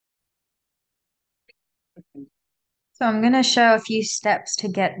So I'm going to show a few steps to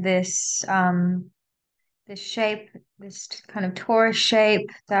get this shape, this kind of torus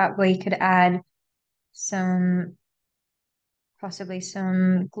shape that we could add some possibly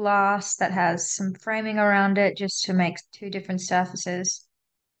some glass that has some framing around it just to make two different surfaces.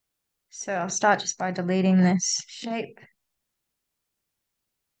 So I'll start just by deleting this shape.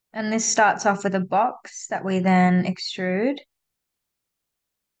 And this starts off with a box that we then extrude.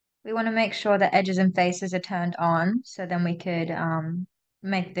 We want to make sure the edges and faces are turned on, so then we could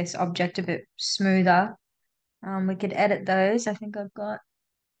make this object a bit smoother. We could edit those. I think I've got,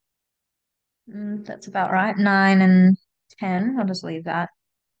 that's about right, 9 and 10. I'll just leave that.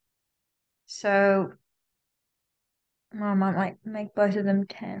 So I might make both of them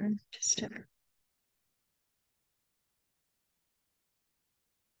 10, just to.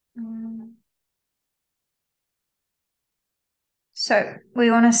 Mm. So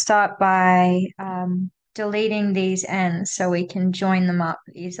we want to start by deleting these ends so we can join them up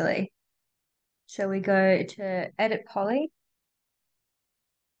easily. So we go to Edit Poly,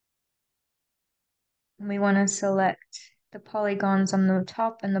 and we want to select the polygons on the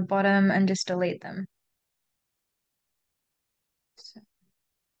top and the bottom and just delete them. So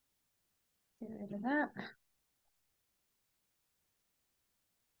get rid of that.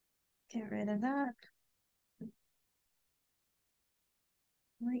 Get rid of that.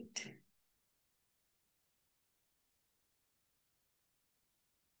 Wait.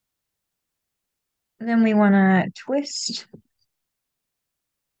 Then we want to twist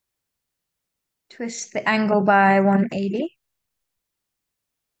the angle by 180.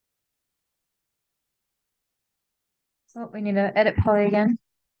 Oh, we need to edit poly again.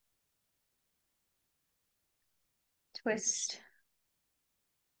 Twist.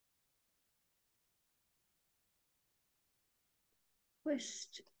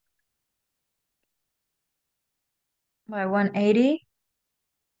 Twist by 180.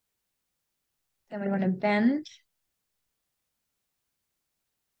 Then we want to bend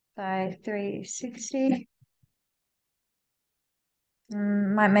by 360.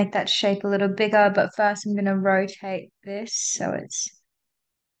 Might make that shape a little bigger, but first I'm going to rotate this so it's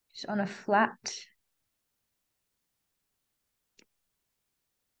just on a flat.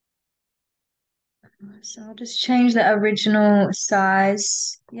 So I'll just change the original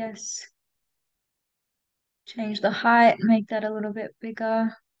size. Yes. Change the height, make that a little bit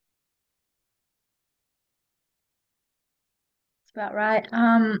bigger. It's about right.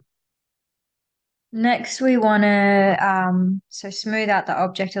 Next we want to so smooth out the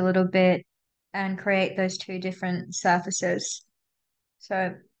object a little bit and create those two different surfaces.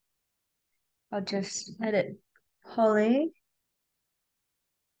 So I'll just edit poly,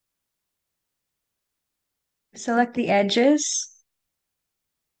 select the edges.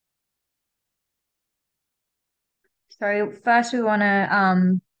 So first we want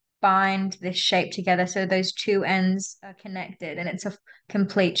to bind this shape together so those two ends are connected and it's a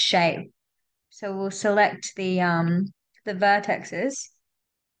complete shape. So we'll select the vertexes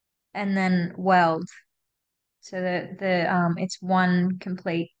and then weld so that the it's one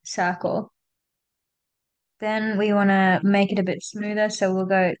complete circle. Then we want to make it a bit smoother, so we'll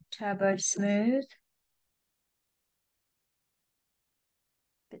go turbo smooth.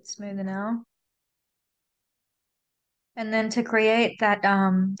 Bit smoother now. And then to create that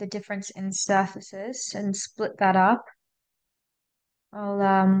the difference in surfaces and split that up,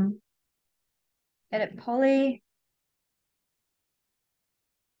 I'll edit poly,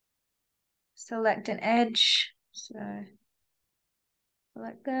 select an edge. So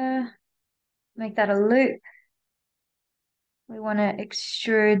select there, make that a loop. We want to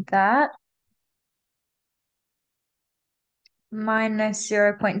extrude that minus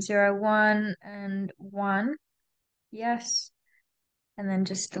 0.01 and 1. Yes. And then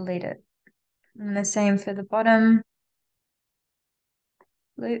just delete it. And the same for the bottom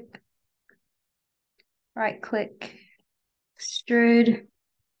loop. Right click, extrude.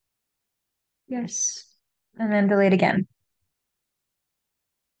 Yes. And then delete again.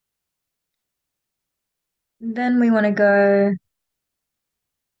 Then we want to go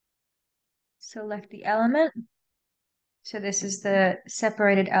select the element. So this is the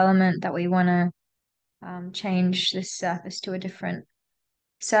separated element that we want to change this surface to a different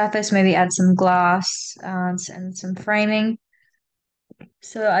surface, maybe add some glass and some framing.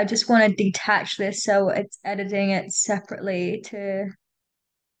 So I just want to detach this so it's editing it separately to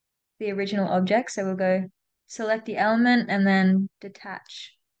the original object. So we'll go select the element and then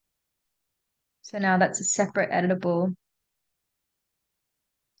detach. So now that's a separate editable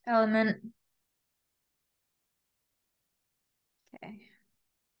element. Okay.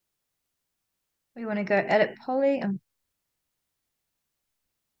 We want to go edit poly.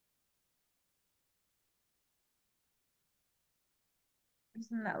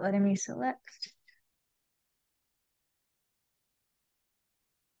 Isn't that letting me select?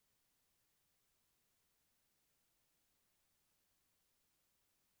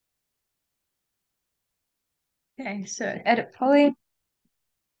 Okay, so edit poly.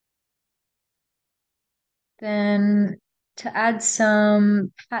 Then to add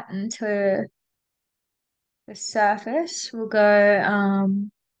some pattern to the surface, we'll go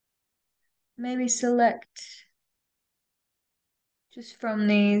maybe select just from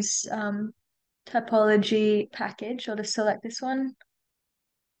these typology package. I'll just select this one.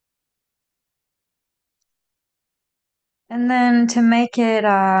 And then to make it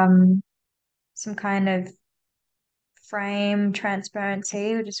some kind of frame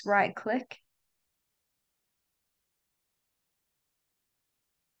transparency, we'll just right click.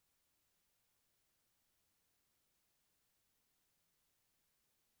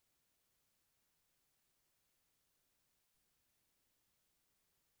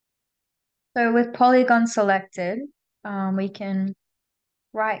 So with polygon selected, we can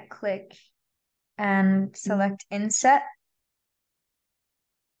right click and select inset.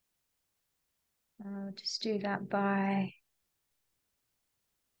 I'll just do that by,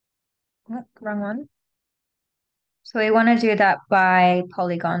 oh, wrong one. So we want to do that by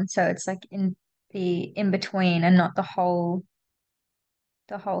polygon. So it's like in the in between and not the whole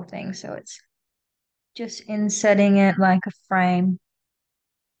thing. So it's just insetting it like a frame.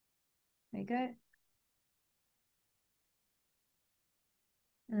 There you go.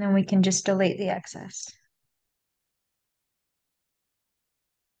 And then we can just delete the excess.